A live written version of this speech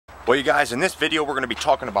Well, you guys, in this video we're going to be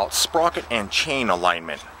talking about sprocket and chain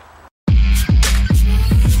alignment.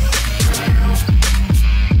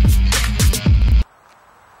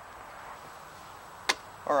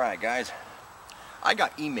 Alright guys, I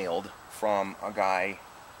got emailed from a guy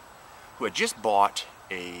who had just bought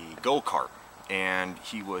a go-kart, and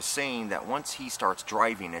he was saying that once he starts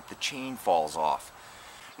driving it, the chain falls off.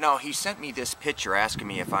 Now, he sent me this picture asking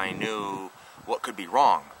me if I knew what could be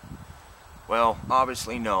wrong. Well,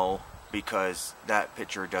 obviously no, because that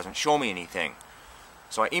picture doesn't show me anything.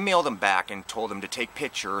 So I emailed him back and told him to take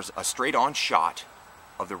pictures, a straight-on shot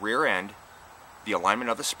of the rear end, the alignment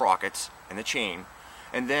of the sprockets and the chain,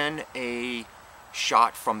 and then a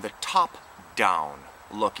shot from the top down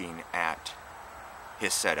looking at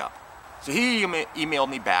his setup. So he emailed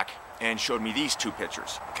me back and showed me these two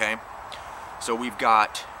pictures, okay? So we've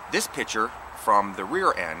got this picture from the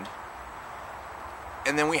rear end,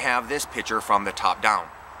 and then we have this picture from the top down.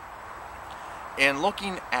 And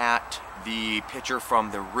looking at the picture from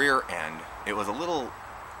the rear end, it was a little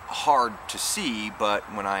hard to see, but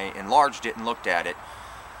when I enlarged it and looked at it,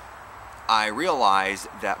 I realized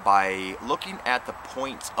that by looking at the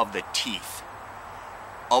points of the teeth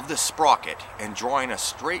of the sprocket and drawing a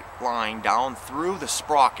straight line down through the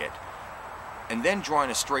sprocket and then drawing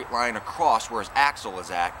a straight line across where his axle is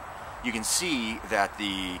at, you can see that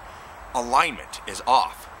the alignment is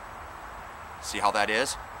off. See how that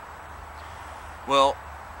is? Well,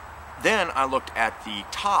 then I looked at the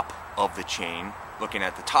top of the chain, looking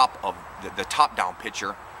at the top of the top down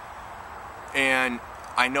picture, and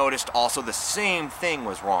I noticed also the same thing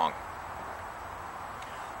was wrong.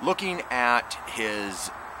 Looking at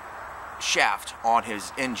his shaft on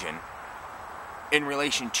his engine in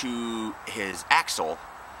relation to his axle,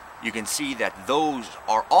 you can see that those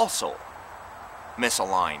are also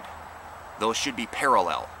misaligned. Those should be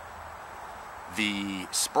parallel. The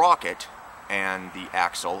sprocket and the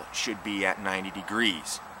axle should be at 90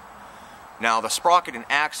 degrees. Now the sprocket and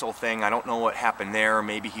axle thing, I don't know what happened there.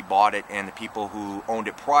 Maybe he bought it and the people who owned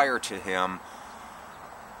it prior to him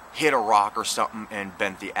hit a rock or something and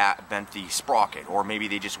bent the sprocket, or maybe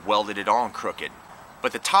they just welded it on crooked.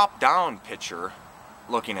 But the top down picture,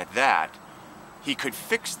 looking at that, he could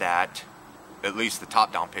fix that, at least the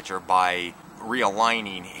top down picture, by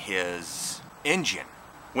realigning his engine.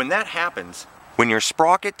 When that happens, when your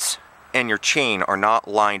sprockets and your chain are not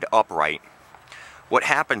lined upright, what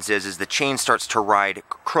happens is the chain starts to ride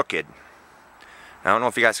crooked. Now, I don't know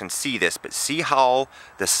if you guys can see this, but see how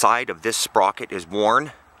the side of this sprocket is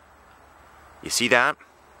worn? You see that?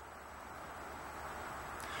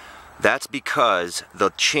 That's because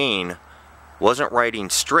the chain wasn't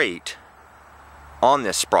riding straight on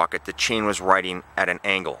this sprocket. The chain was riding at an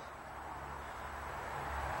angle.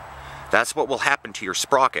 That's what will happen to your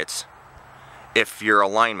sprockets if your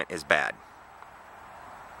alignment is bad.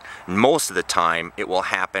 Most of the time it will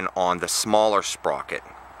happen on the smaller sprocket.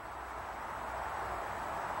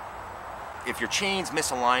 If your chain's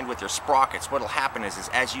misaligned with your sprockets, what will happen is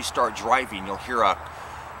as you start driving, you'll hear a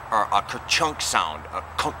ka-chunk sound.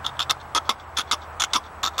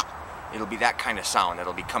 It'll be that kind of sound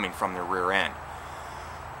that'll be coming from the rear end.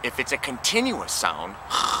 If it's a continuous sound,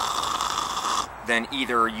 then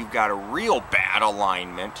either you've got a real bad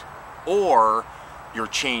alignment or your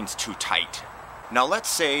chain's too tight. Now let's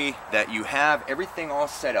say that you have everything all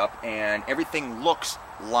set up and everything looks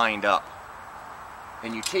lined up,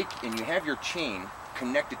 and you have your chain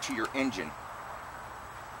connected to your engine.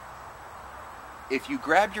 If you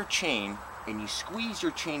grab your chain and you squeeze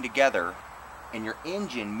your chain together and your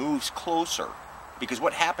engine moves closer, because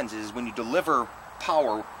what happens is when you deliver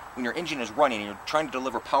power, when your engine is running and you're trying to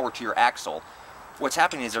deliver power to your axle, what's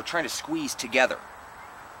happening is they're trying to squeeze together.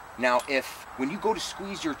 Now, when you go to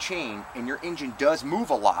squeeze your chain and your engine does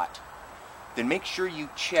move a lot, then make sure you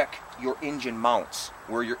check your engine mounts,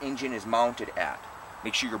 where your engine is mounted at.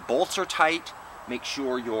 Make sure your bolts are tight, make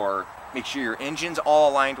sure your engine's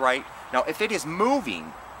all aligned right. Now, if it is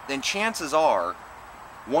moving, then chances are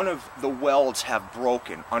one of the welds have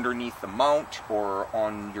broken underneath the mount or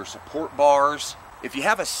on your support bars. If you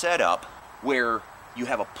have a setup where you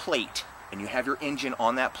have a plate and you have your engine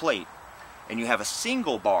on that plate, and you have a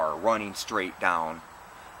single bar running straight down,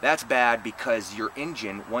 that's bad, because your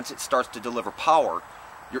engine, once it starts to deliver power,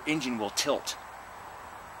 your engine will tilt.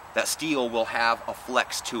 That steel will have a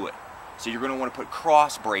flex to it. So you're going to want to put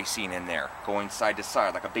cross bracing in there, going side to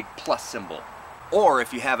side, like a big plus symbol. Or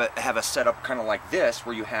if you have a setup kind of like this,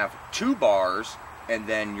 where you have two bars and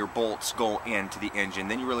then your bolts go into the engine,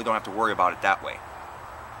 then you really don't have to worry about it that way.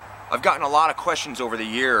 I've gotten a lot of questions over the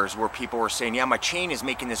years where people were saying, yeah, my chain is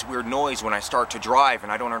making this weird noise when I start to drive and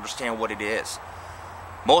I don't understand what it is.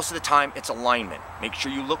 Most of the time it's alignment. Make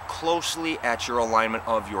sure you look closely at your alignment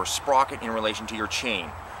of your sprocket in relation to your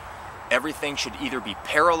chain. Everything should either be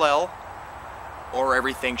parallel or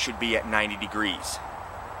everything should be at 90 degrees.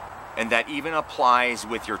 And that even applies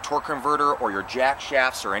with your torque converter or your jack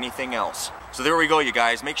shafts or anything else. So there we go, you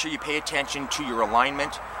guys. Make sure you pay attention to your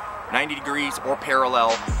alignment, 90 degrees or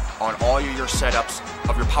parallel, on all your setups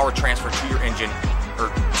of your power transfer to your engine or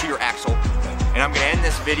to your axle. And I'm going to end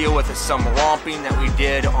this video with some romping that we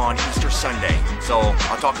did on Easter Sunday. So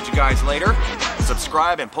I'll talk to you guys later.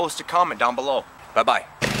 Subscribe and post a comment down below. Bye-bye.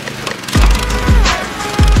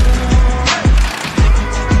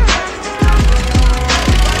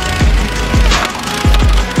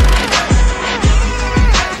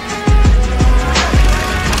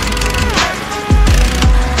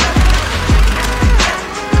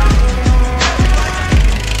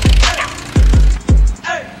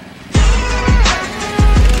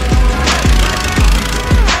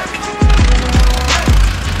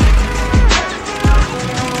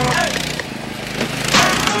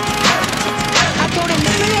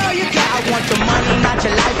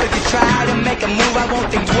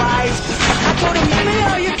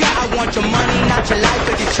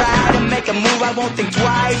 I won't think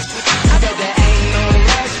twice. I bet there ain't no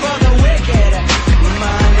rest for the wicked.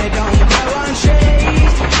 Money don't go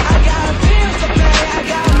unchased. I got bills to pay, I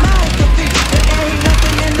got a mouth to feed. There ain't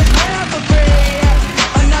nothing in this world for free.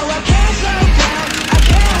 Oh no, I can't slow down, I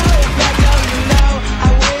can't hold back. No, you know,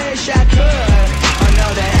 I wish I could. Oh no,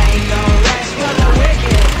 there ain't no rest for the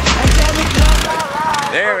wicked until we come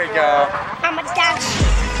alive. There we go. I'm a dash.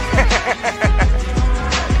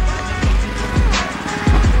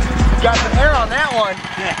 Got some air on that one.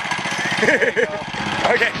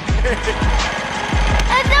 Okay.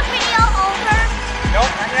 Is the video over?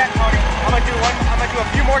 Nope, not yet, Tony. I'm gonna do a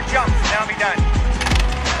few more jumps and then I'll be done.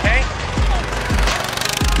 Okay?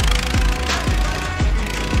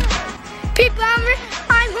 People,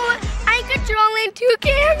 I'm controlling 2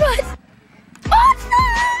 cameras. Awesome!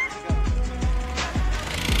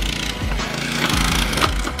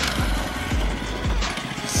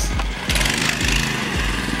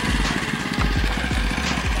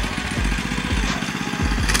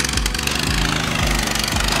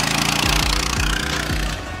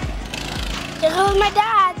 There goes my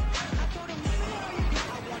dad.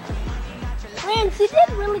 Lance, you did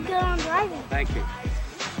really good on driving. Thank you.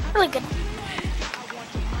 Really good.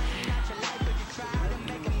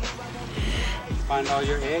 Find all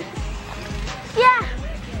your eggs? Yeah,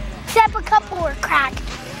 except a couple were cracked.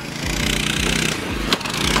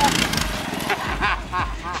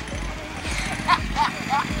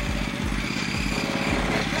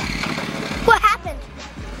 What happened?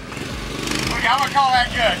 Okay, I'm gonna call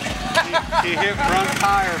that good. He hit front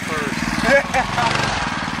tire first.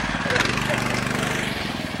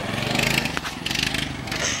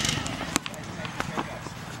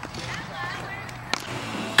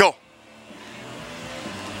 Go.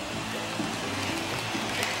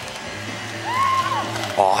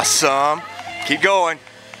 Awesome. Keep going.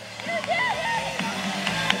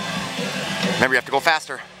 Remember, you have to go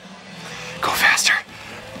faster. Go faster.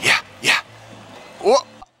 Yeah, yeah. Whoa.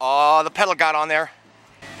 Oh, the pedal got on there.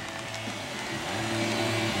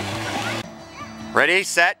 Ready,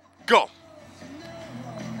 set, go.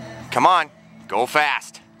 Come on, go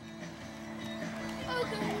fast.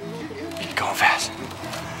 Keep going fast.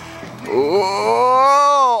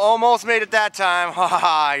 Oh, almost made it that time.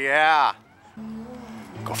 Haha, yeah.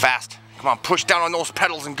 Go fast. Come on, push down on those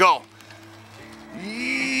pedals and go.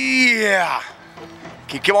 Yeah.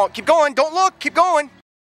 Keep going, don't look, keep going.